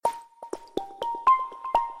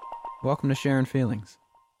Welcome to Sharon Feelings.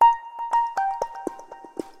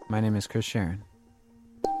 My name is Chris Sharon.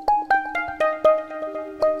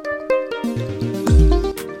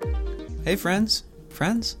 Hey friends.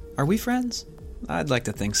 Friends? Are we friends? I'd like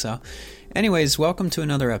to think so. Anyways, welcome to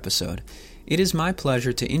another episode. It is my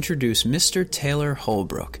pleasure to introduce Mr. Taylor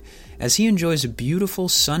Holbrook. As he enjoys a beautiful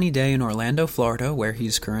sunny day in Orlando, Florida, where he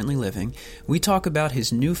is currently living, we talk about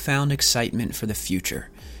his newfound excitement for the future.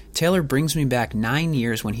 Taylor brings me back 9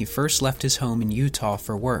 years when he first left his home in Utah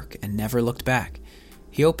for work and never looked back.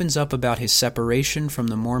 He opens up about his separation from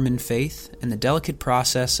the Mormon faith and the delicate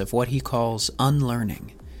process of what he calls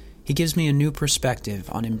unlearning. He gives me a new perspective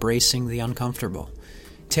on embracing the uncomfortable.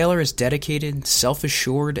 Taylor is dedicated,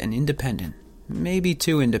 self-assured, and independent. Maybe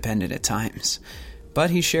too independent at times. But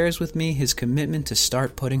he shares with me his commitment to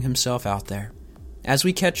start putting himself out there. As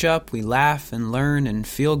we catch up, we laugh and learn and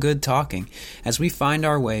feel good talking as we find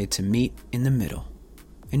our way to meet in the middle.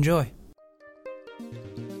 Enjoy.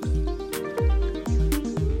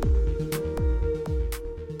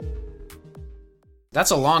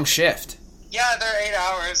 That's a long shift. Yeah, they're 8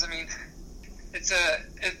 hours. I mean,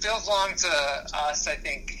 it feels long to us, I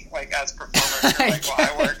think, like as performers.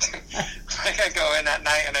 I worked, like I go in at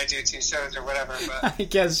night and I do 2 shows or whatever. But I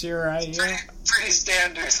guess you're right. Yeah. Pretty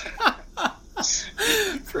standard.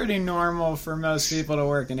 Pretty normal for most people to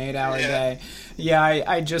work an 8-hour day. Yeah,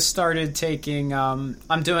 I just started taking. I'm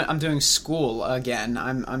doing school again.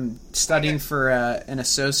 I'm studying for an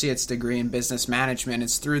associate's degree in business management.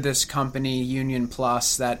 It's through this company, Union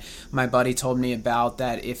Plus, that my buddy told me about.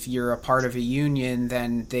 That if you're a part of a union,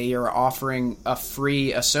 then they are offering a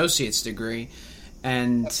free associate's degree.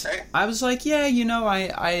 And I was like, yeah,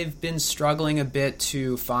 I've been struggling a bit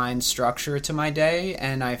to find structure to my day,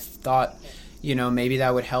 and I thought, maybe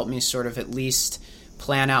that would help me sort of at least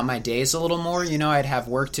plan out my days a little more. I'd have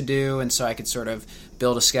work to do, and so I could sort of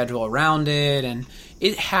build a schedule around it, and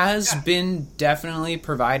it has been definitely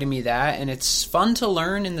providing me that, and it's fun to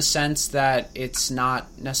learn in the sense that it's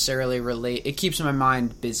not necessarily it keeps my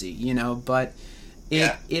mind busy, but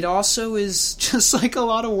it also is just like a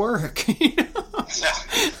lot of work. Yeah,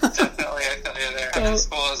 definitely. I feel you there. I'm in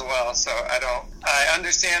school as well, so I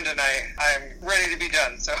understand, and I'm ready to be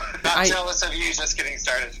done. So not jealous of you just getting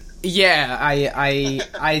started. Yeah,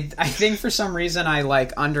 I think for some reason I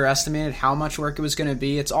underestimated how much work it was going to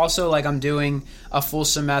be. It's also I'm doing a full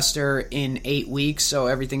semester in 8 weeks, so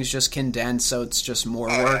everything's just condensed, so it's just more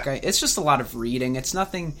work. Yeah. It's just a lot of reading. It's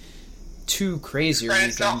nothing too crazy or anything.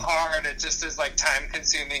 It's not hard. It just is time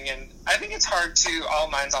consuming, and I think it's hard to. All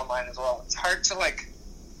mine's online as well. It's hard to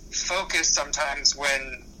focus sometimes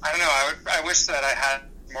when I don't know. I wish that I had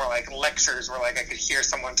more lectures where I could hear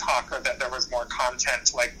someone talk, or that there was more content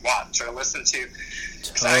to watch or listen to.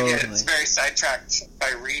 Because I get very sidetracked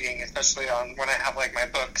by reading, especially when I have my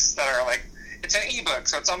books that are it's an ebook,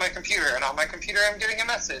 so it's on my computer, and on my computer I'm getting a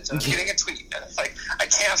message, and I'm getting a tweet, and it's I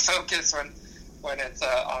can't focus when it's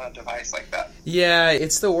on a device like that. Yeah,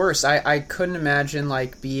 it's the worst. I couldn't imagine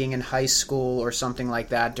being in high school or something like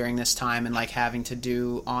that during this time and having to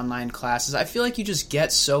do online classes. I feel you just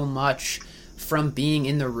get so much from being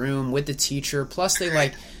in the room with the teacher. Plus they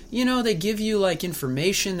they give you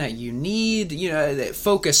information that you need, they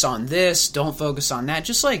focus on this, don't focus on that.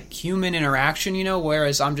 Just human interaction,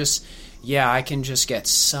 whereas I can just get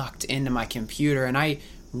sucked into my computer, and I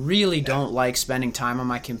really don't like spending time on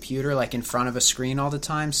my computer in front of a screen all the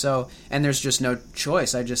time. So, and there's just no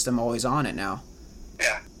choice. I just am always on it now.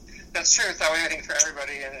 Yeah, that's true. It's that way I think for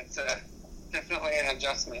everybody, and it's definitely an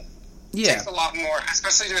adjustment. Yeah. It takes a lot more,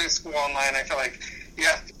 especially doing school online. I feel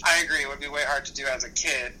I agree, it would be way hard to do as a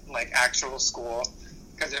kid, actual school,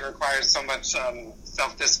 because it requires so much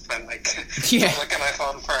self-discipline. Don't look at my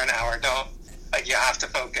phone for an hour. Don't, you have to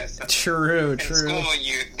focus. And true. In school,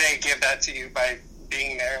 they give that to you by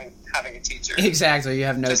being there and having a teacher. Exactly, you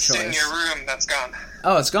have no choice. Just in your room, that's gone.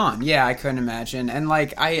 Oh, it's gone. Yeah, I couldn't imagine. And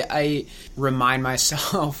I remind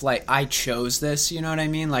myself I chose this, you know what I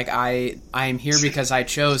mean? I am here because I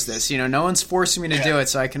chose this. No one's forcing me to do it,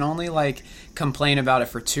 so I can only complain about it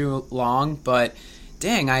for too long. But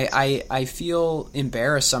dang, I feel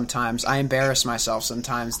embarrassed sometimes. I embarrass myself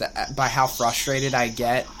sometimes by how frustrated I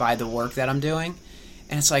get by the work that I'm doing.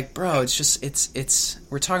 And it's bro, it's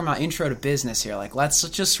we're talking about intro to business here. Let's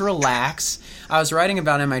just relax. I was writing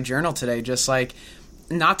about it in my journal today, just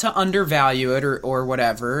not to undervalue it or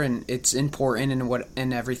whatever, and it's important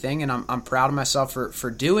and everything, and I'm proud of myself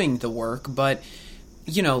for doing the work, but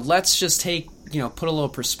let's just put a little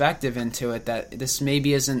perspective into it, that this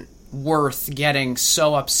maybe isn't worth getting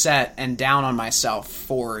so upset and down on myself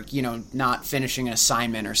for, not finishing an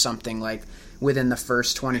assignment or something within the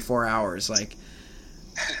first 24 hours.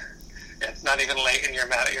 not even late and you're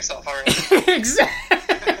mad at yourself already. Exactly.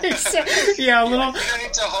 Yeah, a little. You don't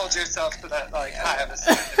need to hold yourself to that like high of a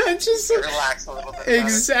standard. Just relax a little bit.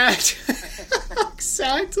 Exactly.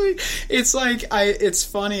 Exactly. It's like it's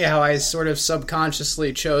funny how I sort of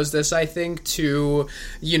subconsciously chose this, I think, to,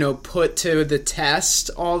 put to the test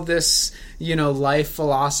all this, life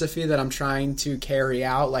philosophy that I'm trying to carry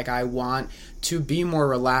out. Like, I want to be more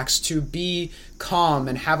relaxed, to be calm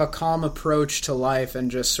and have a calm approach to life,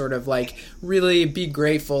 and just sort of like really be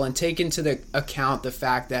grateful and take into the account the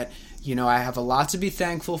fact that, I have a lot to be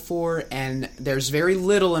thankful for, and there's very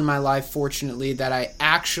little in my life, fortunately, that I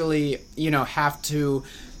actually, have to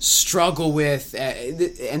struggle with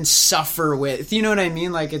and suffer with. You know what I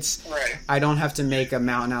mean? Like, it's right. I don't have to make a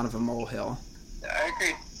mountain out of a molehill. I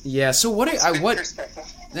agree. Yeah. So what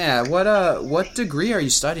degree are you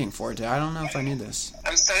studying for? I don't know if I knew this.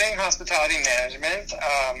 I'm studying hospitality management.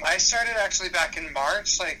 I started actually back in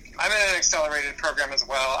March. Like, I'm in an accelerated program as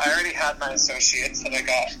well. I already had my associates that I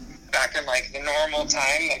got back in like the normal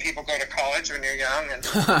time that people go to college when you're young. And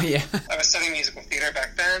yeah. I was studying musical theater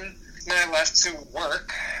back then. Then I left to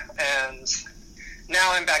work, and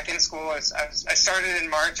now I'm back in school. I started in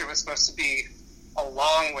March. It was supposed to be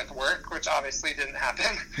along with work, which obviously didn't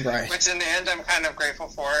happen. Right. Which in the end, I'm kind of grateful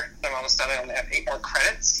for. I'm almost done. I only have 8 more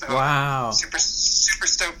credits. So wow. Super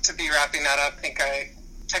stoked to be wrapping that up. I think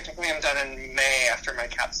technically I'm done in May after my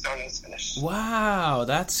capstone is finished. Wow,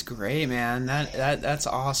 that's great, man. That's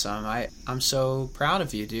awesome. I'm so proud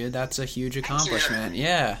of you, dude. That's a huge accomplishment.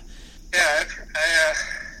 Yeah. Yeah,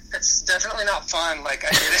 it's definitely not fun. Like,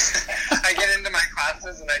 I get into my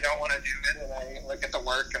classes and I don't want to do it, and I look at the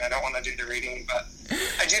work and I don't want to do the reading, but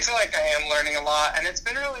I do feel like I am learning a lot, and it's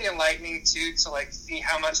been really enlightening too to like see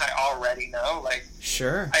how much I already know. Like,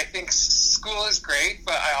 sure. I think school is great,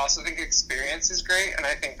 but I also think experience is great, and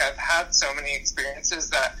I think I've had so many experiences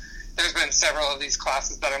that there's been several of these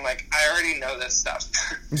classes that I'm like, I already know this stuff.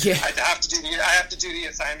 Yeah. I have to do the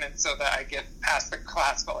assignment so that I get past the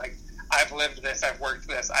class, but like, I've lived this, I've worked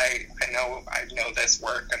this, I know this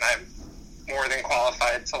work, and I'm more than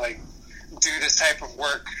qualified to like do this type of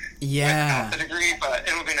work without the degree, but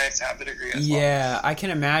it'll be nice to have the degree as well. Yeah, I can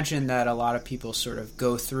imagine that a lot of people sort of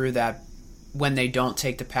go through that when they don't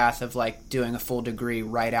take the path of like doing a full degree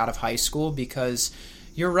right out of high school, because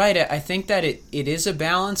you're right. I think that it is a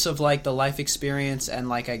balance of like the life experience and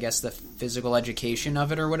like, I guess, the physical education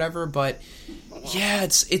of it or whatever, but yeah,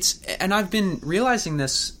 it's and I've been realizing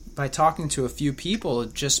this by talking to a few people,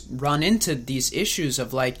 just run into these issues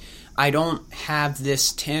of like, I don't have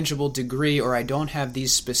this tangible degree, or I don't have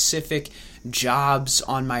these specific jobs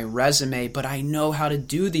on my resume, but I know how to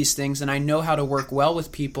do these things and I know how to work well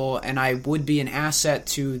with people, and I would be an asset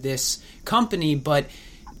to this company, but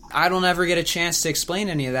I don't ever get a chance to explain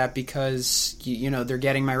any of that because, they're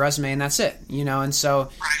getting my resume and that's it, and so... Right,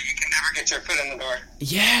 you can never get your foot in the door.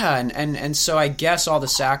 Yeah, and so I guess all the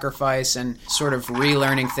sacrifice and sort of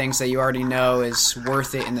relearning things that you already know is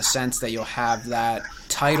worth it in the sense that you'll have that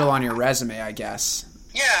title on your resume, I guess.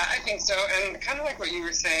 Yeah, I think so, and kind of like what you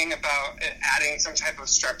were saying about it adding some type of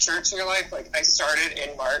structure to your life. Like, I started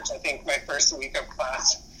in March. I think my first week of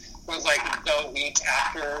class was like the week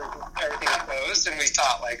after everything closed, and we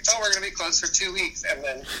thought like, oh, we're going to be closed for 2 weeks, and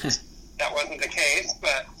then that wasn't the case,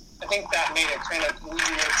 but I think that made it kind of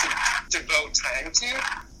easier to devote time to.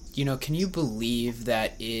 Can you believe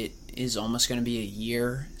that it is almost going to be a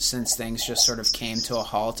year since things just sort of came to a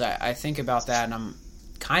halt? I think about that, and I'm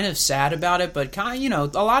kind of sad about it, but kind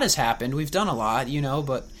of, a lot has happened. We've done a lot,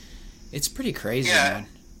 but it's pretty crazy, man.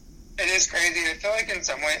 It is crazy. I feel like in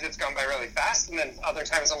some ways it's gone by really fast, and then other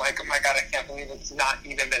times I'm like, oh my god, I can't believe it's not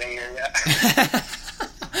even been a year yet.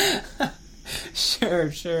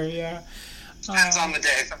 Sure, yeah. Depends on the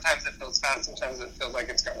day. Sometimes it feels fast, sometimes it feels like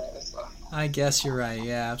it's going really slow. I guess you're right,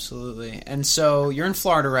 yeah, absolutely. And so you're in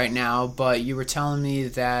Florida right now, but you were telling me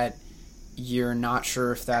that you're not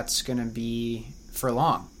sure if that's going to be for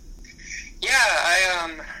long. Yeah,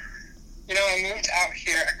 I moved out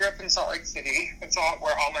here. I grew up in Salt Lake City. It's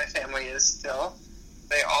where all my family is still.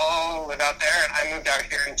 They all live out there, and I moved out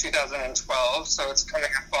here in 2012, so it's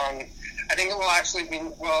coming up on, I think it will actually be,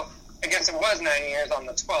 I guess it was 9 years on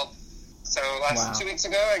the 12th. So 2 weeks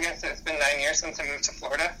ago, I guess it's been 9 years since I moved to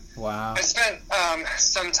Florida. Wow. I spent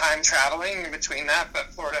some time traveling in between that,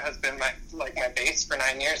 but Florida has been my base for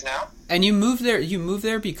 9 years now. And you moved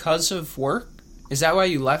there because of work? Is that why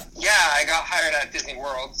you left? Yeah, I got hired at Disney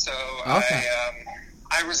World, so okay.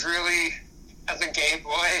 I was really, as a gay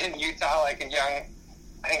boy in Utah, like a young,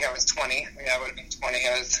 I think I was 20. Yeah, I would have been 20.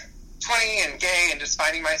 I was 20 and gay and just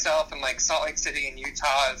finding myself, in like Salt Lake City in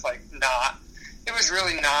Utah is like not it was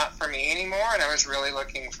really not for me anymore, and I was really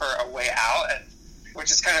looking for a way out, and which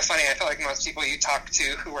is kind of funny. I feel like most people you talk to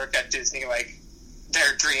who work at Disney, like,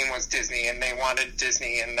 their dream was Disney, and they wanted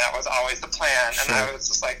Disney, and that was always the plan. Sure. And I was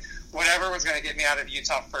just like, whatever was going to get me out of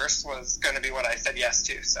Utah first was going to be what I said yes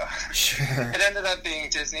to. So sure. It ended up being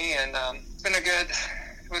Disney, and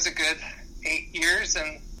it was a good 8 years.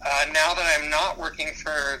 And now that I'm not working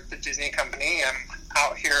for the Disney company, I'm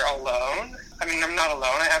out here alone. I mean, I'm not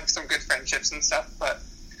alone. I have some good friendships and stuff, but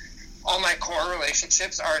all my core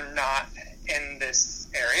relationships are not in this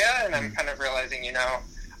area, and I'm kind of realizing,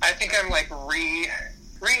 I think I'm like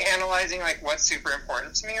reanalyzing like what's super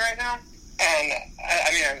important to me right now. And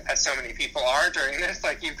I mean, as so many people are during this,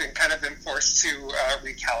 like you've been forced to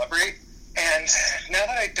recalibrate. And now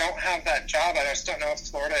that I don't have that job, I just don't know if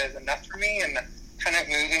Florida is enough for me, and kind of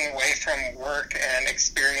moving away from work and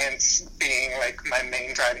experience being like my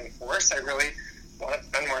main driving force. I really want to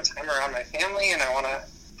spend more time around my family, and I want to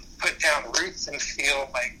put down roots and feel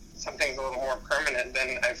like something's a little more permanent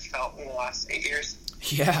than I've felt in the last 8 years.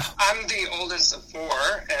 Yeah. I'm the oldest of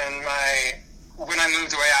four, and when I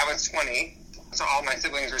moved away, I was 20, so all my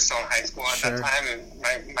siblings were still in high school at that time, and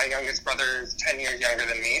my youngest brother is 10 years younger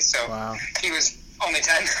than me, so he was only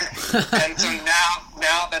 10. And so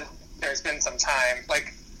now that there's been some time,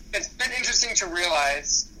 like, it's been interesting to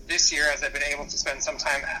realize this year, as I've been able to spend some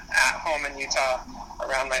time at home in Utah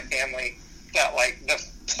around my family, that, like, the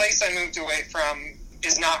place I moved away from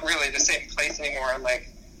is not really the same place anymore. Like,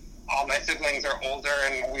 all my siblings are older,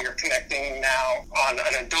 and we are connecting now on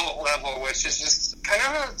an adult level, which is just kind of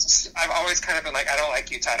I've always kind of been like, I don't like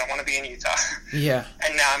Utah. I don't want to be in Utah. Yeah.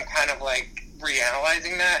 And now I'm kind of like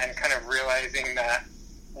reanalyzing that and kind of realizing that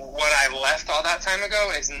what I left all that time ago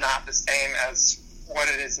is not the same as what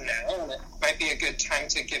it is now. And it might be a good time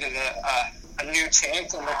to give it a new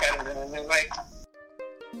chance and look at it in a new light.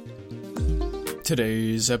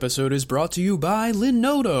 Today's episode is brought to you by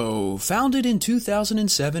Linodo. Founded in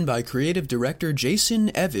 2007 by creative director Jason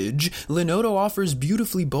Evage, Linodo offers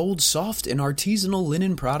beautifully bold, soft, and artisanal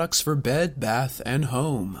linen products for bed, bath, and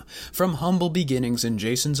home. From humble beginnings in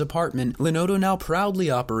Jason's apartment, Linodo now proudly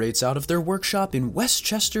operates out of their workshop in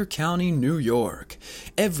Westchester County, New York.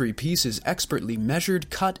 Every piece is expertly measured,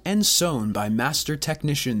 cut, and sewn by master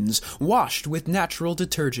technicians, washed with natural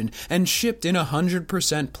detergent, and shipped in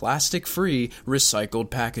 100% plastic-free, recycled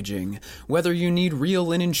packaging. Whether you need real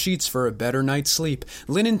linen sheets for a better night's sleep,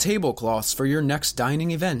 linen tablecloths for your next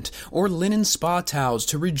dining event, or linen spa towels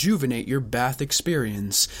to rejuvenate your bath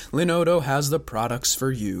experience, Linodo has the products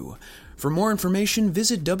for you. For more information,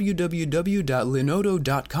 visit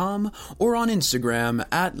www.linodo.com or on Instagram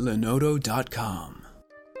 @linodo.com.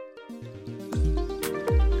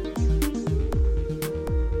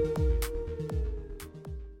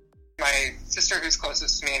 My sister, who's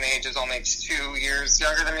closest to me in age, is only 2 years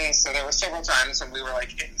younger than me, so there were several times when we were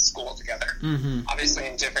like in school together, obviously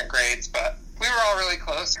in different grades, but we were all really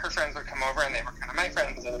close. Her friends would come over, and they were kind of my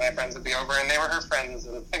friends, and my friends would be over, and they were her friends.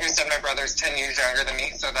 And like I said, my brother's 10 years younger than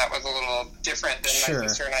me, so that was a little different than my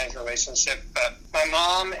sister and I's relationship. But my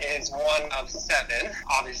mom is one of 7.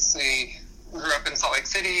 Obviously, grew up in Salt Lake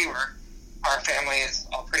City, where our family is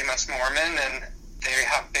all pretty much Mormon, and they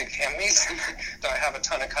have big families. So I have a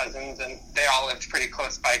ton of cousins, and they all lived pretty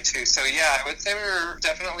close by too. So yeah, I would say we were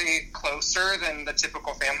definitely closer than the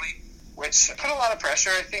typical family, which put a lot of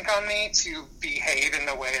pressure, I think, on me to behave in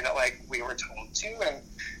the way that like we were told to, and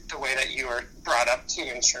the way that you were brought up to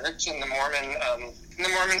in church. In the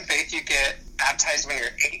Mormon faith, you get baptized when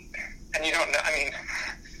you're 8, and you don't know. I mean,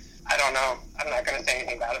 I don't know. I'm not going to say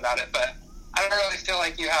anything bad about it, but I don't really feel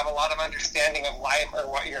like you have a lot of understanding of life or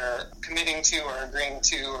what you're committing to or agreeing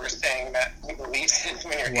to or saying that you believe in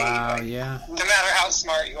when you're 8. Like, no matter how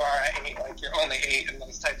smart you are at 8, like you're only 8 in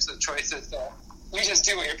those types of choices. So you just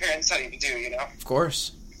do what your parents tell you to do, Of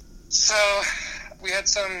course. So we had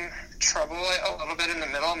some trouble a little bit in the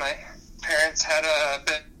middle. My parents had a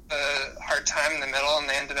bit of a hard time in the middle, and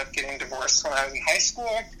they ended up getting divorced when I was in high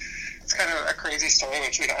school. It's kind of a crazy story,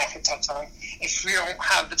 which we don't have to touch on if we don't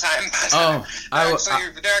have the time. But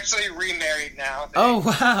they're actually remarried now. They,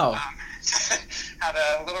 wow. Had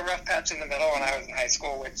a little rough patch in the middle when I was in high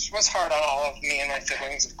school, which was hard on all of me and my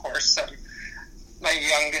siblings, of course. My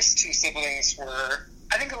youngest 2 siblings were,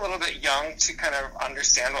 I think, a little bit young to kind of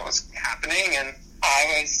understand what was happening, and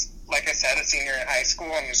I was, like I said, a senior in high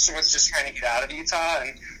school and was just trying to get out of Utah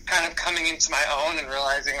and kind of coming into my own and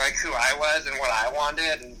realizing like who I was and what I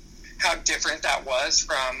wanted and how different that was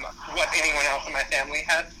from what anyone else in my family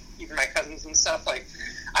had, even my cousins and stuff. Like,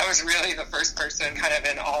 I was really the first person kind of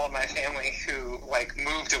in all of my family who, like,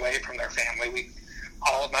 moved away from their family.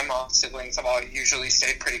 All of my mom's siblings have all usually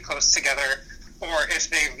stayed pretty close together. or if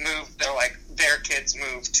they've moved, they're like, their kids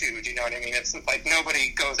move too. Do you know what I mean? It's like nobody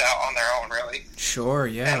goes out on their own, really. Sure,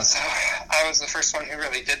 yeah. And so I was the first one who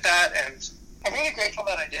really did that, and I'm really grateful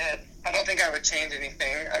that I did. I don't think I would change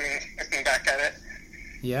anything, I mean, looking back at it.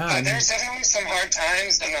 Yeah. But there's definitely some hard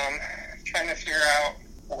times, and trying to figure out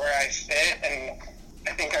where I fit, and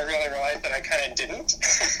I think I really realized that I kind of didn't,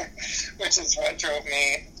 which is what drove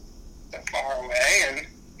me so far away. And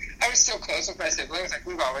I was still close with my siblings. Like,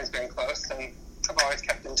 we've always been close, and I've always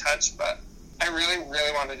kept in touch, but I really,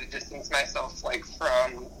 really wanted to distance myself, like,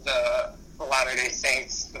 from the Latter-day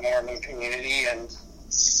Saints, the Mormon community, and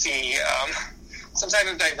see some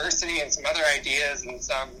type of diversity and some other ideas and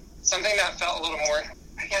something that felt a little more,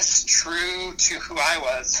 I guess, true to who I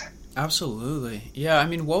was. Absolutely. Yeah, I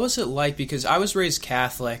mean, what was it like? Because I was raised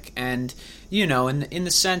Catholic, and, you know, in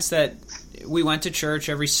the sense that we went to church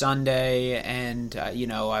every Sunday, and, you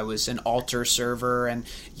know, I was an altar server and,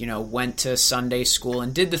 you know, went to Sunday school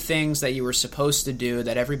and did the things that you were supposed to do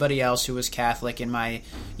that everybody else who was Catholic in my,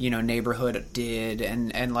 you know, neighborhood did.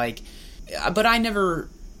 And like, but I never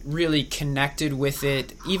really connected with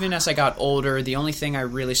it. Even as I got older, the only thing I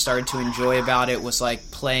really started to enjoy about it was like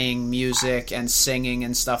playing music and singing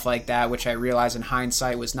and stuff like that, which I realized in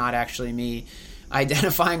hindsight was not actually me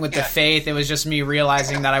identifying with the faith. It was just me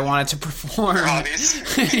realizing that I wanted to perform.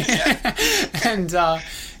 And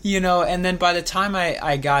you know, and then by the time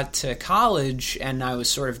I got to college and I was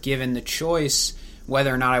sort of given the choice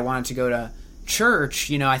whether or not I wanted to go to church,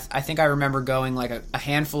 you know, I think I remember going like a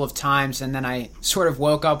handful of times, and then I sort of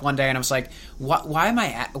woke up one day and I was like, why am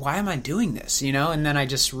I doing this, you know? And then I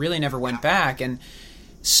just really never went back. And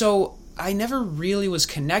so I never really was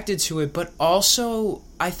connected to it, but also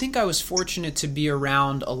I think I was fortunate to be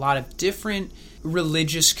around a lot of different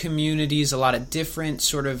religious communities, a lot of different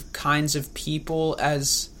sort of kinds of people,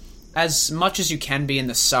 as much as you can be in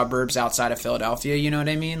the suburbs outside of Philadelphia, you know what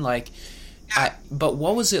I mean? Like, but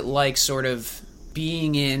what was it like sort of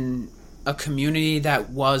being in a community that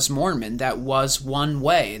was Mormon, that was one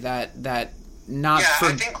way, that not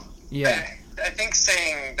for... I think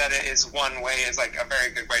saying that it is one way is like a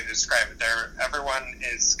very good way to describe it. Everyone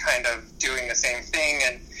is kind of doing the same thing,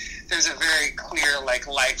 and there's a very clear like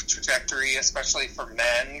life trajectory, especially for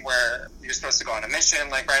men, where you're supposed to go on a mission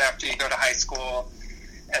like right after you go to high school,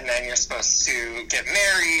 and then you're supposed to get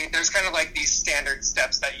married. There's kind of like these standard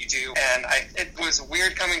steps that you do, and it was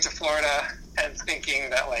weird coming to Florida and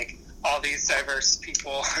thinking that like all these diverse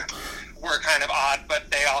people were kind of odd, but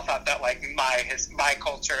they all thought that like my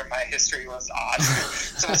culture and my history was odd.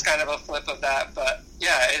 So it's kind of a flip of that. But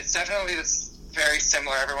yeah, it's definitely this very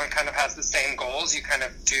similar. Everyone kind of has the same goals.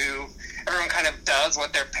 Everyone kind of does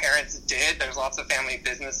what their parents did. There's lots of family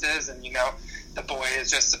businesses, and you know, the boy is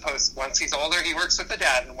just supposed, once he's older, he works with the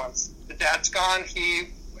dad, and once the dad's gone,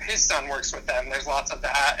 his son works with them. There's lots of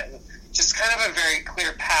that, and just kind of a very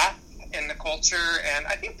clear path in the culture. And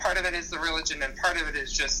I think part of it is the religion, and part of it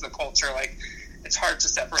is just the culture. Like, it's hard to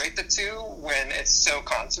separate the two when it's so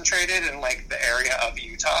concentrated in like the area of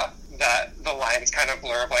Utah that the lines kind of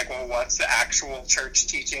blur of like, well, what's the actual church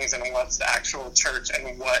teachings and what's the actual church,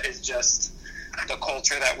 and what is just the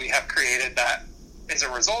culture that we have created that is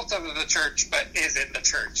a result of the church, but is it the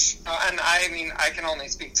church? And I mean, I can only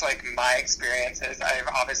speak to like my experiences. I've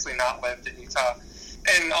obviously not lived in Utah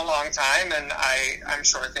in a long time, and I'm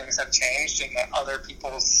sure things have changed and that other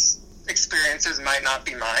people's experiences might not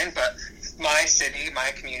be mine, but my city,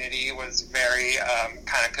 my community was very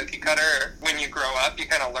kind of cookie cutter. When you grow up, you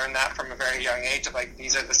kind of learn that from a very young age of like,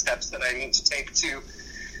 these are the steps that I need to take to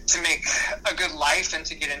make a good life and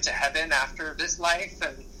to get into heaven after this life.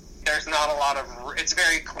 And there's not a lot of, it's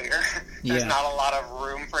very clear. There's not a lot of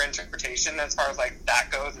room for interpretation as far as like that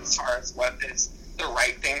goes, as far as what is the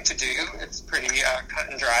right thing to do. It's pretty cut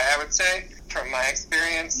and dry, I would say, from my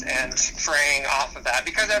experience. And fraying off of that,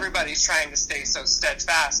 because everybody's trying to stay so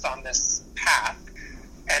steadfast on this path,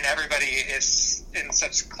 and everybody is in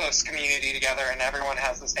such close community together, and everyone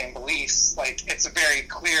has the same beliefs, like, it's very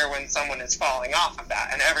clear when someone is falling off of that,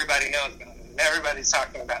 and everybody knows about it, and everybody's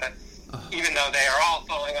talking about it, even though they are all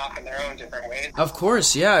falling off in their own different ways. Of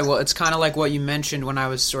course, yeah. Well, it's kind of like what you mentioned when I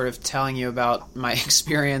was sort of telling you about my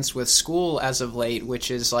experience with school as of late,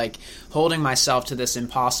 which is like holding myself to this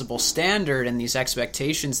impossible standard and these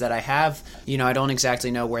expectations that I have. You know, I don't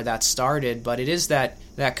exactly know where that started, but it is that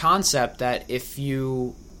concept that if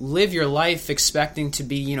you live your life expecting to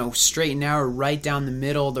be, you know, straight and narrow, right down the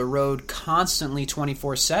middle of the road, constantly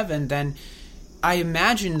 24/7, then I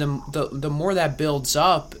imagine the more that builds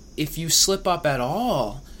up, if you slip up at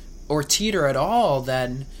all or teeter at all,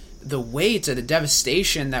 then the weight or the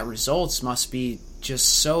devastation that results must be just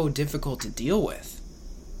so difficult to deal with.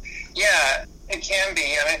 Yeah, It can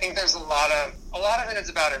be, and I think there's a lot of it is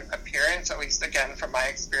about appearance, at least again from my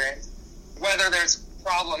experience. Whether there's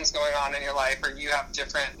problems going on in your life or you have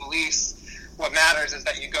different beliefs, what matters is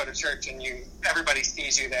that you go to church and everybody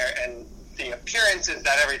sees you there, and the appearance is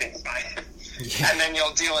that everything's fine. Yeah. And then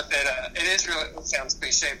you'll deal with it. It sounds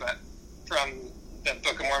cliche, but from the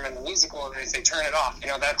Book of Mormon, the musical, they say turn it off.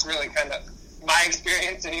 That's really kind of my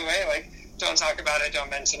experience anyway. Like, don't talk about it, don't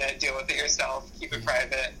mention it, deal with it yourself, keep it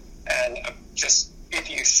private, and just if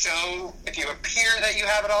you appear that you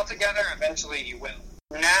have it all together, eventually you will.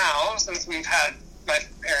 Now, since we've had, my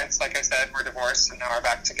parents, like I said, were divorced and now are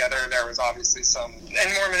back together, there was obviously some,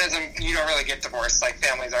 in Mormonism, you don't really get divorced, like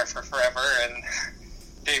families are for forever, and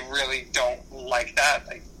they really don't like that.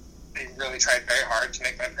 Like, they really tried very hard to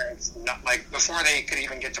make my parents not, like, before they could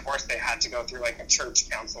even get divorced, they had to go through, like, a church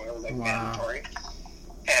council. It was, like, mandatory.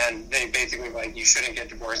 And they basically were like, you shouldn't get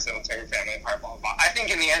divorced, it'll tear your family apart, blah, blah, blah. I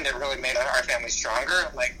think in the end, it really made our family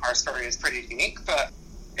stronger. Like, our story is pretty unique, but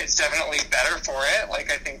it's definitely better for it.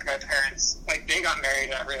 Like, I think my parents, like, they got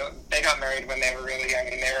married when they were really young,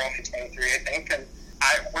 and they were only 23, I think, and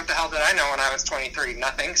what the hell did I know when I was 23?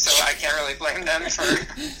 Nothing, so I can't really blame them for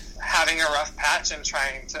having a rough patch and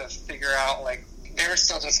trying to figure out, like, they were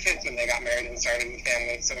still just kids when they got married and started a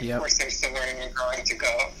family, so of course they're still learning and growing to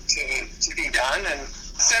be done. And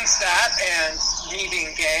since that, and me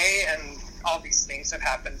being gay, and all these things have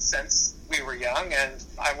happened since we were young, and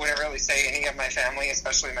I wouldn't really say any of my family,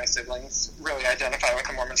 especially my siblings, really identify with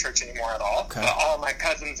the Mormon Church anymore at all. Okay. But all my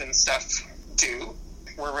cousins and stuff do.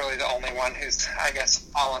 We're really the only one who's, I guess,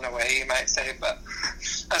 fallen away, you might say, but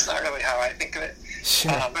that's not really how I think of it.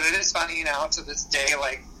 Sure. But it is funny now, to this day,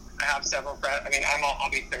 like, I have several friends, I mean,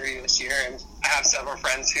 I'll be 30 this year, and I have several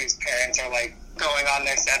friends whose parents are, like, going on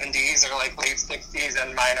their 70s or, like, late 60s,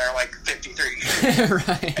 and mine are, like, 53.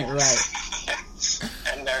 Right.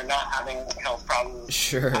 And they're not having health problems.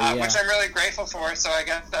 Sure, which I'm really grateful for, so I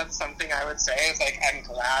guess that's something I would say is, like, I'm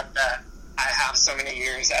glad that I have so many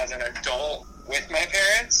years as an adult with my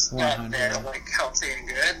parents, that they're, like, healthy and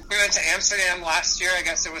good. We went to Amsterdam last year. I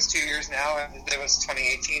guess it was 2 years now, and it was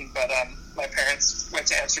 2018, but my parents went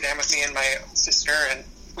to Amsterdam with me and my sister, and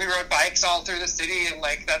we rode bikes all through the city, and,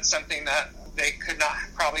 like, that's something that they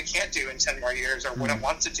probably can't do in 10 more years or wouldn't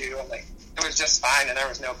want to do, and, like, it was just fine, and there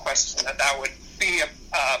was no question that would be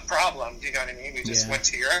a problem, do you know what I mean? We just went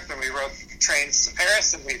to Europe, and we rode trains to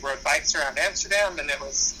Paris, and we rode bikes around Amsterdam, and it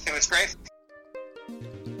was great.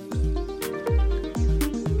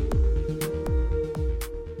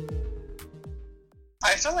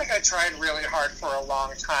 I feel like I tried really hard for a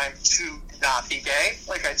long time to not be gay.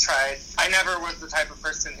 Like, I never was the type of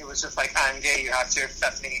person who was just like, I'm gay, you have to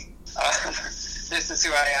accept me. This is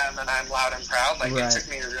who I am, and I'm loud and proud. Like, It took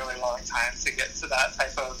me a really long time to get to that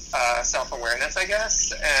type of self-awareness, I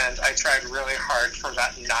guess. And I tried really hard for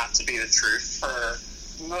that not to be the truth for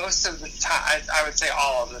most of the time. I would say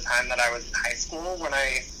all of the time that I was in high school. When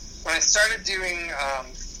I started doing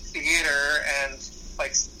theater and,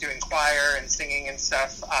 like, doing choir and singing and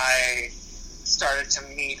stuff, I started to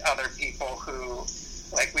meet other people who,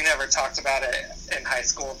 like, we never talked about it in high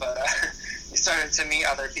school, but we started to meet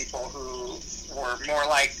other people who were more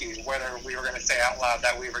like you, whether we were going to say out loud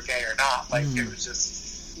that we were gay or not. Like, it was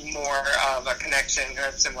just more of a connection, who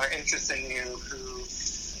had similar interests in you, who,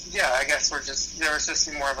 I guess there was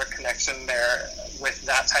just more of a connection there with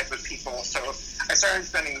that type of people. So I started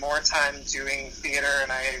spending more time doing theater,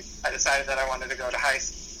 and I decided that I wanted to go to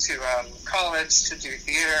college to do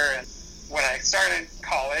theater. And when I started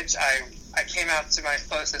college, I came out to my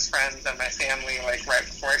closest friends and my family, like, right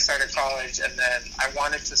before I started college, and then I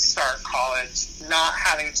wanted to start college not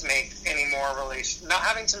having to make any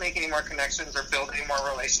more connections or build any more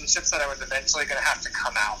relationships that I was eventually going to have to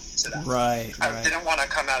come out to them. Right. I didn't want to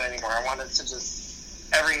come out anymore. I wanted to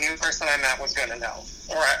just, every new person I met was going to know.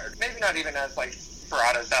 Or maybe not even as, like,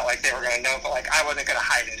 broad as that, like, they were going to know, but, like, I wasn't going to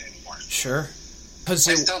hide it anymore. Sure. I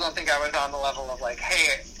still don't think I was on the level of, like,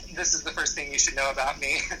 hey, this is the first thing you should know about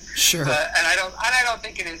me. Sure. And I don't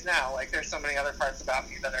think it is now. Like, there's so many other parts about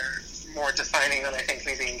me that are more defining than I think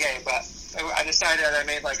me being gay. But I decided, I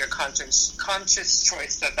made, like, a conscious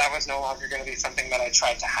choice that was no longer going to be something that I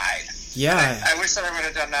tried to hide. Yeah. I wish that I would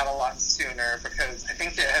have done that a lot sooner, because I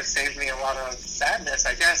think it has saved me a lot of sadness,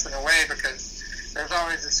 I guess, in a way, because there's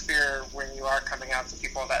always this fear when you are coming out to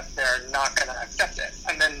people that they're not going to accept it.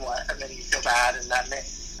 And then what? And then you feel bad, and that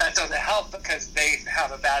doesn't help, because they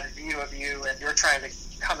have a bad view of you, and you're trying to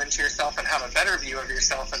come into yourself and have a better view of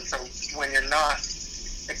yourself. And so when you're not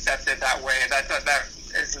accepted that way, that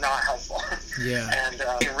is is not helpful. Yeah. And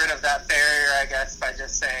get rid of that barrier, I guess, by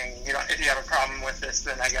just saying, if you have a problem with this,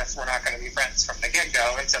 then I guess we're not going to be friends from the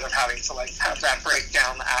get-go, instead of having to have that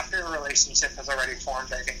breakdown after a relationship has already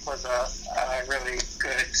formed. I think was a really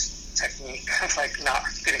good technique of not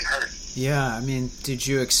getting hurt. Yeah, I mean, did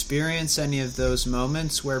you experience any of those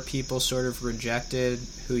moments where people sort of rejected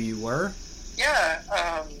who you were? Yeah,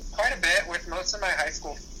 quite a bit with most of my high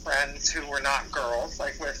school friends who were not girls.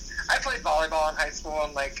 I played volleyball in high school,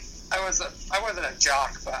 and I wasn't a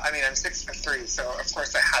jock, but I mean, I'm 6'3", so of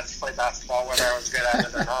course I had to play basketball whether I was good at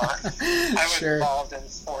it or not. I was Sure. involved in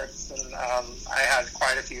sports, and I had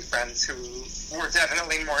quite a few friends who were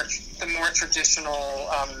definitely the more traditional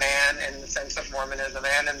man in the sense of Mormonism,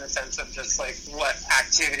 and in the sense of just what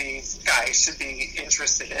activities guys should be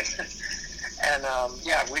interested in. And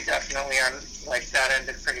we definitely are that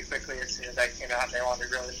ended pretty quickly as soon as I came out. They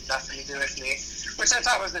wanted really nothing to do with me, which I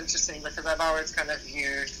thought was interesting, because I've always kind of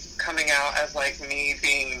viewed coming out as me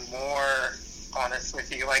being more honest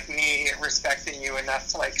with you, me respecting you enough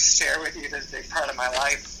to share with you this big part of my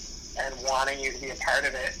life and wanting you to be a part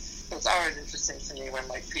of it. So it's always interesting to me when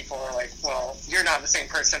people are well, you're not the same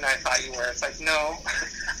person I thought you were. It's no,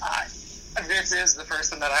 this is the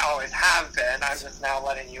person that I always have been. I'm just now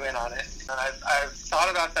letting you in on it. And I've thought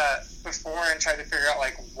about that before and tried to figure out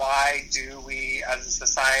why do we as a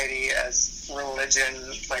society, as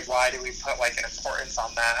religion, why do we put an importance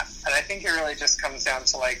on that? And I think it really just comes down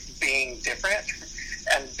to being different,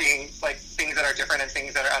 and being things that are different and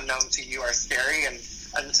things that are unknown to you are scary, and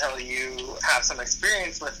until you have some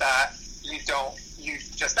experience with that, you don't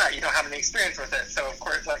have any experience with it. So of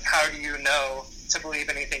course, how do you know to believe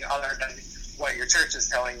anything other than what your church is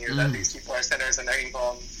telling you, that these people are sinners and they're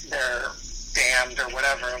evil and they're damned, or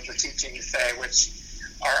whatever of the teachings say, which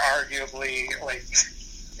are arguably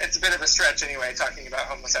it's a bit of a stretch anyway, talking about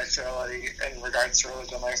homosexuality in regards to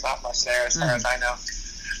religion. There's not much there as far as I know.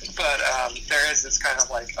 But there is this kind of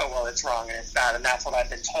oh, well, it's wrong and it's bad, and that's what I've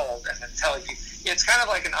been told. And until it's kind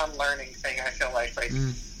of an unlearning thing, I feel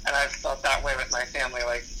and I've felt that way with my family.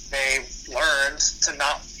 They learned to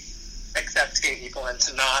not accept gay people, and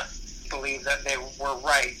to not believe that they were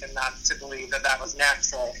right, and not to believe that that was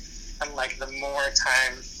natural. And the more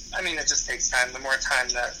time, I mean, it just takes time. The more time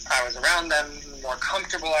that I was around them, the more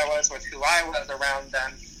comfortable I was with who I was around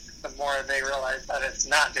them, the more they realized that it's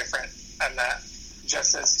not different, and that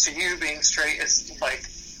just as to you, being straight is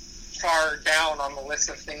far down on the list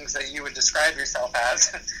of things that you would describe yourself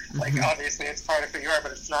as. Obviously it's part of who you are,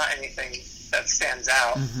 but it's not anything that stands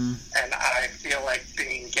out. And I feel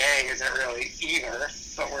being gay isn't really either,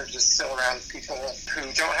 but we're just still around people who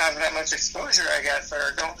don't have that much exposure, I guess,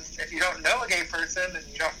 or if you don't know a gay person and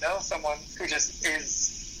you don't know someone who just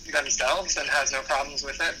is themselves and has no problems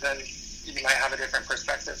with it, then you might have a different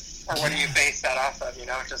perspective. Or what do you base that off of,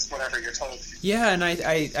 just whatever you're told. Yeah, and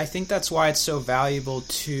I think that's why it's so valuable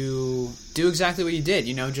to do exactly what you did,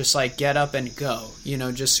 just get up and go.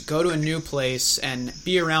 Just go to a new place and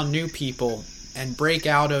be around new people and break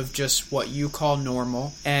out of just what you call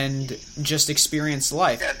normal and just experience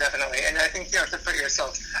life. Yeah, definitely. And I think you have to put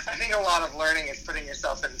yourself, I think a lot of learning is putting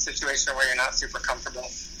yourself in a situation where you're not super comfortable,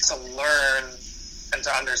 to learn and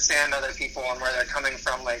to understand other people and where they're coming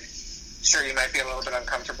from. Sure, you might be a little bit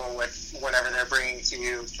uncomfortable with whatever they're bringing to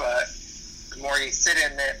you, but the more you sit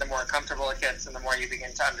in it, the more comfortable it gets, and the more you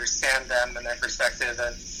begin to understand them and their perspective.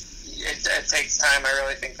 And it takes time. I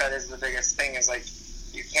really think that is the biggest thing, is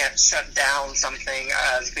you can't shut down something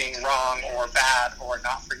as being wrong or bad or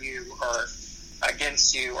not for you or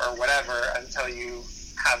against you or whatever until you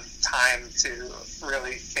have time to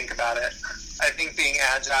really think about it. I think being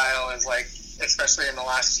agile is especially in the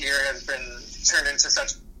last year, has been turned into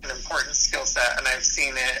such an important skill set, and I've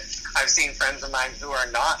seen friends of mine who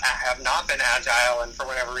have not been agile, and for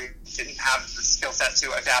whatever reason didn't have the skill set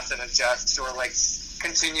to adapt and adjust, who are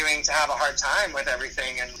continuing to have a hard time with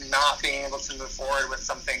everything and not being able to move forward with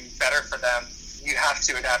something better for them. You have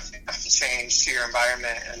to adapt, you have to change to your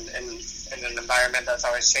environment, and in an environment that's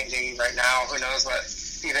always changing right now, who knows what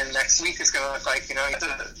even next week is going to look like. It's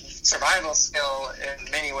a survival skill in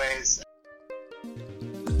many ways.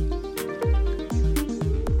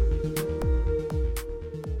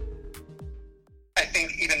 I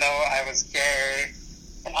think even though I was gay,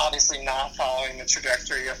 and obviously not following the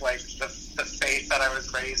trajectory of the faith that I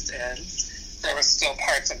was raised in, there was still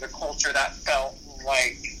parts of the culture that felt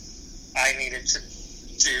like I needed to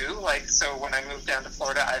do. So when I moved down to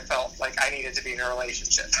Florida, I felt like I needed to be in a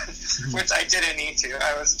relationship, which I didn't need to.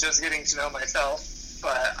 I was just getting to know myself,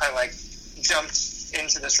 but I jumped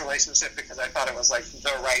into this relationship because I thought it was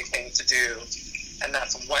the right thing to do. And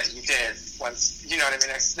that's what you did once, you know what I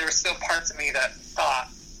mean? There were still parts of me that thought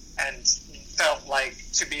and felt like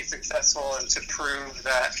to be successful and to prove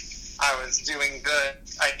that I was doing good,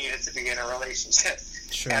 I needed to be in a relationship.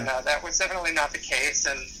 Sure. And that was definitely not the case.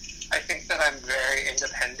 And I think that I'm very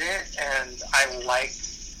independent, and I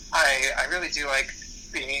really do like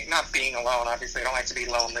not being alone. Obviously, I don't like to be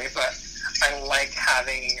lonely, but I like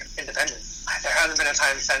having independence. There hasn't been a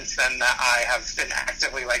time since then that I have been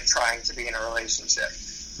actively like trying to be in a relationship.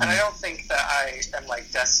 And I don't think that I am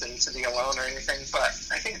like destined to be alone or anything, but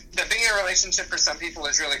I think that being in a relationship for some people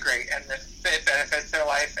is really great, and if it benefits their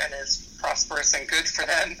life and is prosperous and good for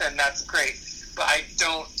them, then that's great. But I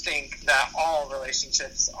don't think that all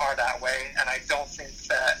relationships are that way, and I don't think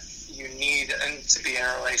that you need to be in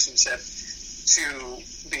a relationship to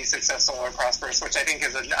be successful or prosperous, which I think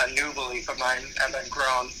is a new belief of mine as I've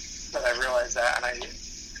grown, that I realized that, and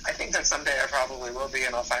I think that someday I probably will be,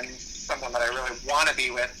 and I'll find someone that I really want to be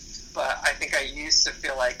with. But I think I used to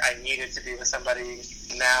feel like I needed to be with somebody.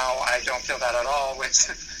 Now I don't feel that at all, which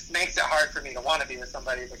makes it hard for me to want to be with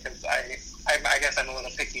somebody, because I guess I'm a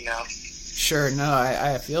little picky now. Sure, no,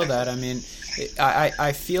 I feel that. I mean,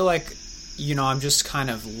 I feel like, you know, I'm just kind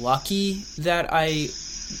of lucky that I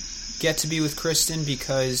get to be with Kristen,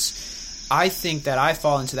 because I think that I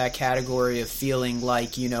fall into that category of feeling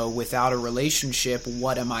like, you know, without a relationship,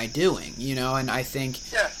 what am I doing? You know, and I think,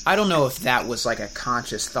 I don't know if that was like a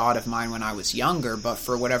conscious thought of mine when I was younger, but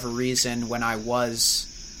for whatever reason, when I was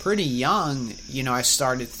pretty young, you know, I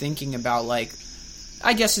started thinking about like,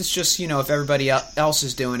 I guess it's just, you know, if everybody else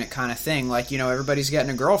is doing it kind of thing. Like, you know, everybody's getting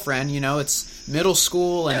a girlfriend, you know, it's middle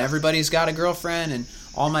school and everybody's got a girlfriend, and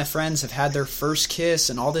all my friends have had their first kiss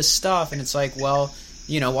and all this stuff. And it's like, well,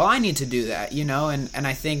 you know, I need to do that, you know, and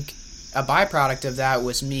I think a byproduct of that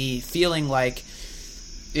was me feeling like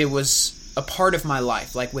it was a part of my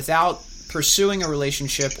life. Like, without pursuing a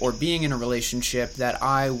relationship or being in a relationship, that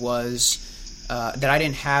I was, that I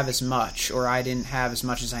didn't have as much, or I didn't have as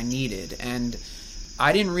much as I needed. And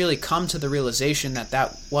I didn't really come to the realization that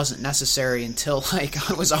that wasn't necessary until, like,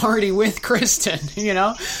 I was already with Kristen, you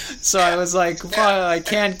know? So I was like, well, I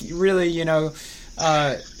can't really, you know,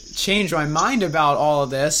 change my mind about all of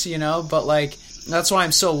this, you know? But, like, that's why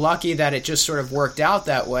I'm so lucky that it just sort of worked out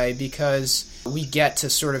that way, because we get to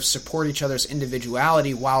sort of support each other's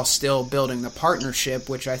individuality while still building the partnership,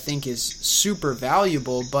 which I think is super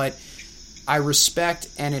valuable. But I respect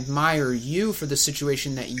and admire you for the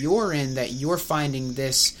situation that you're in, that you're finding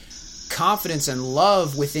this confidence and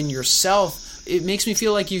love within yourself. It makes me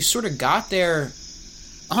feel like you sort of got there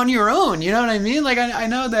on your own, you know what I mean? Like, I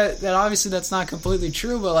know that obviously that's not completely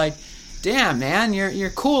true, but like, damn, man, you're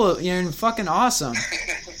cool, you're fucking awesome.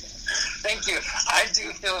 Thank you. I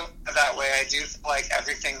do feel that way. I do feel like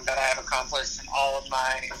everything that I have accomplished in all of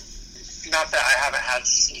my, not that I haven't had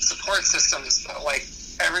support systems, but like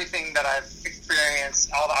everything that I've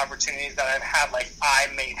experienced, all the opportunities that I've had, like, I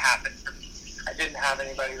made happen for me. I didn't have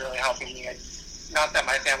anybody really helping me. Not that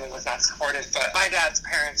my family was not supportive, but my dad's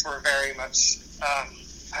parents were very much,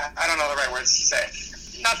 I don't know the right words to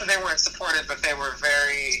say. Not that they weren't supportive, but they were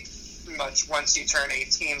very much, once you turn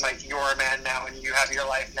 18, like, you're a man now, and you have your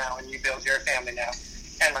life now, and you build your family now.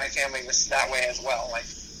 And my family was that way as well. Like,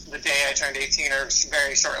 the day I turned 18, or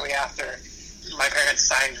very shortly after, my parents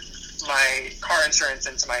signed my car insurance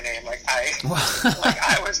into my name. Like,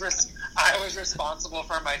 I was responsible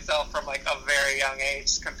for myself from like a very young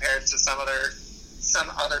age compared to some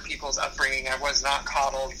other people's upbringing. I was not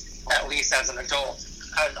coddled, at least as an adult.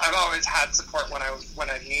 I've always had support when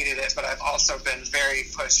I've needed it, but I've also been very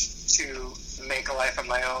pushed to make a life of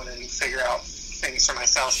my own and figure out things for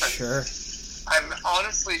myself. And sure. I'm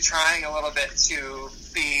honestly trying a little bit to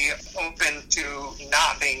be open to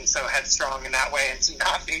not being so headstrong in that way, and to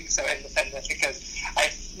not being so independent, because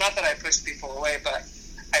not that I push people away, but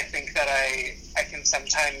I think that I can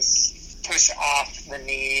sometimes push off the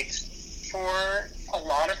need for a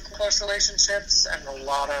lot of close relationships and a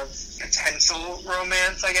lot of potential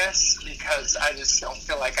romance, I guess, because I just don't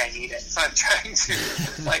feel like I need it. So I'm trying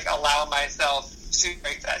to like allow myself to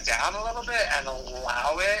break that down a little bit and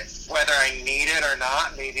allow it, whether I need it or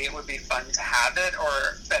not. Maybe it would be fun to have it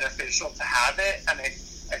or beneficial to have it. And I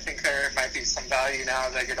think there might be some value now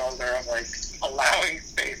as I get older of like allowing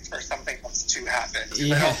space for something else to happen.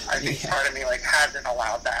 Yeah, I think part of me like hasn't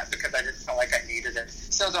allowed that because I didn't feel like I needed it.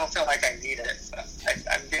 Still don't feel like I need it. But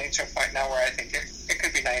I'm getting to a point now where I think it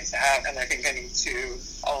could be nice to have, and I think I need to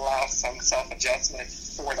allow some self-adjustment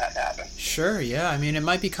for that to happen. Sure, yeah. I mean, it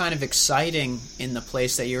might be kind of exciting in the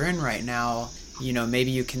place that you're in right now. You know,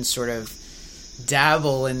 maybe you can sort of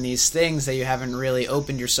dabble in these things that you haven't really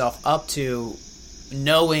opened yourself up to,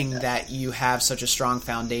 knowing that you have such a strong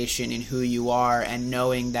foundation in who you are, and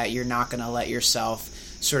knowing that you're not going to let yourself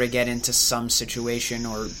sort of get into some situation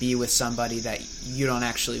or be with somebody that you don't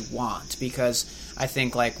actually want. Because I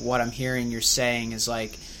think like what I'm hearing you're saying is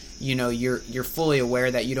like, you know, you're fully aware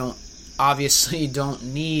that you don't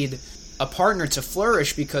need a partner to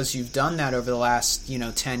flourish because you've done that over the last,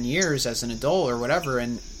 10 years as an adult or whatever.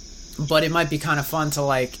 But it might be kind of fun to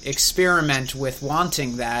like experiment with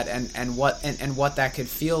wanting that and what that could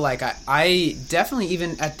feel like. I definitely,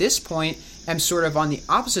 even at this point, am sort of on the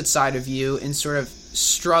opposite side of you in sort of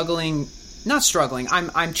not struggling.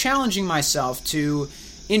 I'm challenging myself to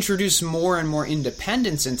introduce more and more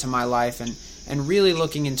independence into my life and really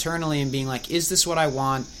looking internally and being like, is this what I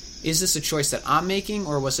want? Is this a choice that I'm making,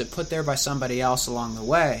 or was it put there by somebody else along the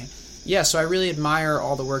way? Yeah, so I really admire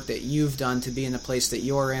all the work that you've done to be in the place that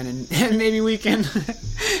you're in, and maybe we can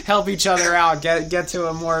help each other out, get to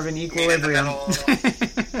a more of an equilibrium.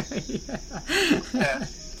 Yeah.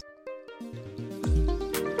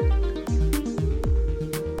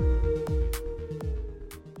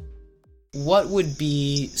 What would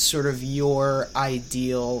be sort of your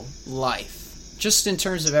ideal life? Just in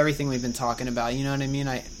terms of everything we've been talking about, you know what I mean?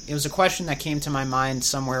 It was a question that came to my mind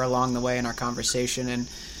somewhere along the way in our conversation, and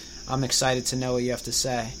I'm excited to know what you have to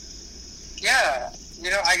say. Yeah,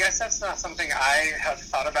 I guess that's not something I have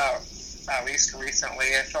thought about, at least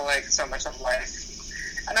recently. I feel like so much of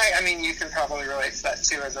life, and I mean, you can probably relate to that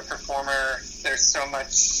too as a performer. There's so much,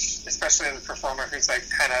 especially as a performer who's like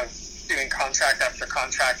kind of doing contract after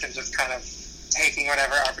contract and just kind of taking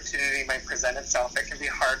whatever opportunity might present itself. It can be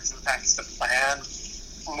hard sometimes to plan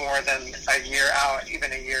more than a year out,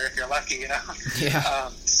 even a year if you're lucky, Yeah.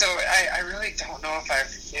 So I really don't know if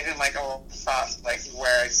I've given like a thought like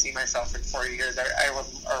where I see myself in 4 years. I would,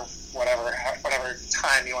 or whatever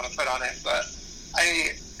time you want to put on it. But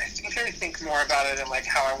I think I think more about it in like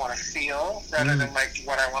how I want to feel rather than like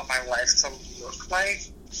what I want my life to look like.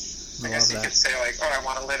 I guess you could say like, I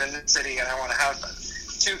want to live in the city and I want to have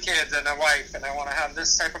 2 kids and a wife and I want to have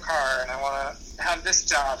this type of car and I want to have this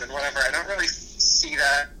job and whatever. I don't really see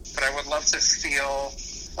that, but I would love to feel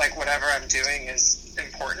like whatever I'm doing is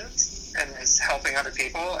important and is helping other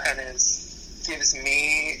people and gives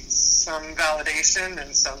me some validation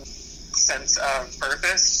and some sense of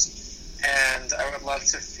purpose. And I would love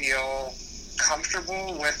to feel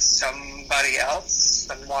comfortable with somebody else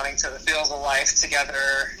and wanting to build a life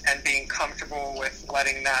together and being comfortable with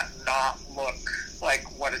letting that not look like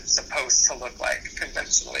what it's supposed to look like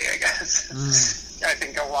conventionally, I guess. I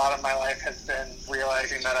think a lot of my life has been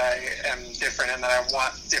realizing that I am different and that I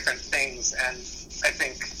want different things. And I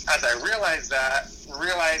think as I realize that,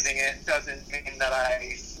 realizing it doesn't mean that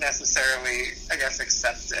I necessarily, I guess,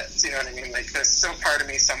 accept it. Do you know what I mean? Like, there's still part of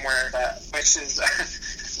me somewhere that wishes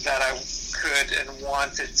that I could and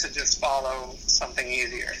wanted to just follow something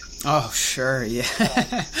easier. Oh, sure, yeah.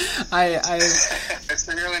 It's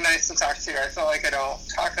been really nice to talk to you. I feel like I don't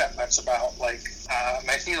talk that much about, like,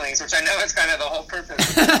 my feelings, which I know is kind of the whole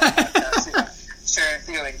purpose of the podcast, sharing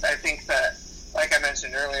feelings. I think that, like I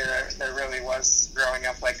mentioned earlier, there really was growing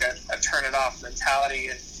up like a turn-it-off mentality,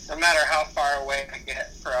 and no matter how far away I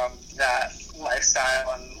get from that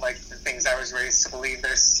lifestyle and, like, the things I was raised to believe,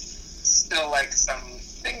 there's still, like, some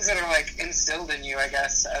things that are like instilled in you, I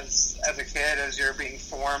guess, as a kid, as you're being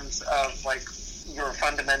formed of like your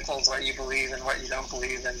fundamentals, what you believe and what you don't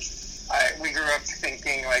believe. And we grew up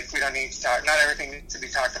thinking like we don't need to talk, not everything needs to be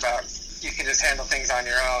talked about. You can just handle things on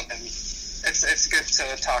your own, and it's good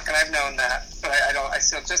to talk. And I've known that, but I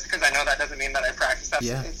still, just because I know that doesn't mean that I practice that.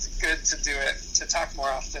 Yeah. It's good to do it, to talk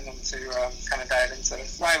more often and to kind of dive into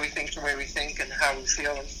why we think the way we think and how we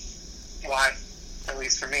feel and why. At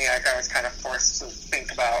least for me, I was kind of forced to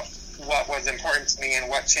think about what was important to me and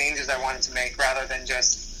what changes I wanted to make rather than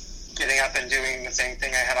just getting up and doing the same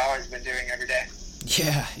thing I had always been doing every day.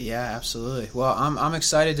 Yeah, absolutely. Well, I'm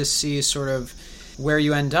excited to see sort of where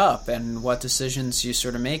you end up and what decisions you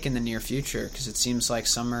sort of make in the near future, because it seems like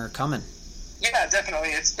some are coming. Yeah, definitely.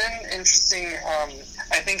 It's been interesting.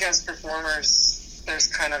 I think as performers, there's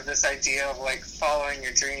kind of this idea of like following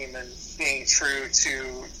your dream and being true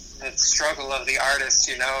to the struggle of the artist,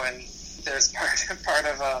 and there's part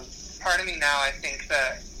of me now, I think,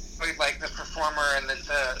 that played like the performer and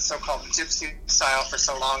the so-called gypsy style for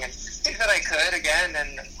so long, and think that I could again,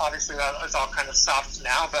 and obviously that is all kind of soft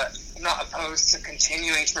now, but I'm not opposed to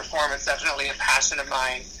continuing to perform. It's definitely a passion of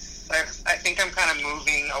mine, but I think I'm kind of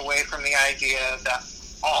moving away from the idea that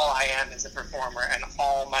all I am is a performer and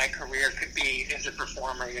all my career could be is a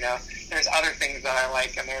performer. There's other things that I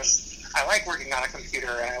like, and I like working on a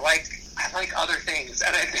computer, and I like other things.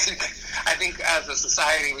 And I think as a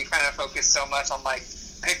society, we kind of focus so much on like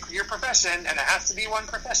pick your profession, and it has to be one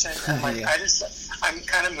profession. And like, Yeah. I'm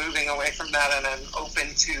kind of moving away from that, and I'm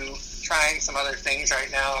open to trying some other things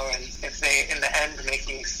right now. And if they, in the end, make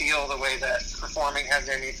me feel the way that performing has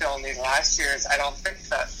made me feel in these last years, I don't think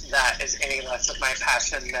that is any less of my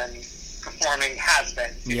passion than performing has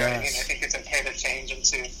been. You know what I mean? I think it's okay to change and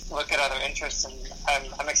to look at other interests, and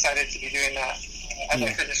I'm excited to be doing that as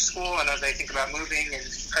I finish school and as I think about moving. And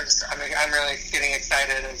I'm really getting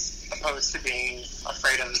excited as opposed to being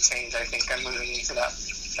afraid of the change. I think I'm moving into that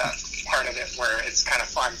part of it where it's kind of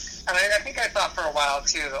fun. And I think I thought for a while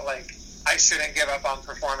too that like I shouldn't give up on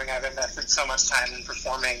performing. I've invested so much time in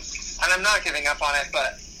performing, and I'm not giving up on it,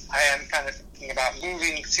 but I am kind of thinking about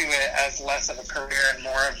moving to it as less of a career and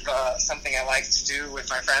more of something I like to do with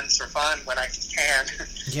my friends for fun when I can.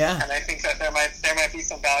 Yeah. And I think that there might be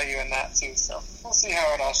some value in that too. So we'll see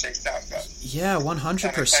how it all shakes out. But yeah,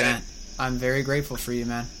 100%. I'm very grateful for you,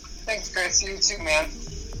 man. Thanks, Chris. You too, man.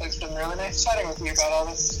 It's been really nice chatting with you about all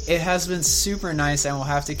this. It has been super nice, and we'll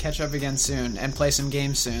have to catch up again soon and play some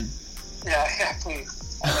games soon. Yeah,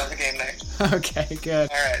 please. I love the game night. Okay, good.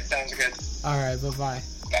 All right, sounds good. All right, bye-bye.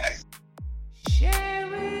 Bye. Share.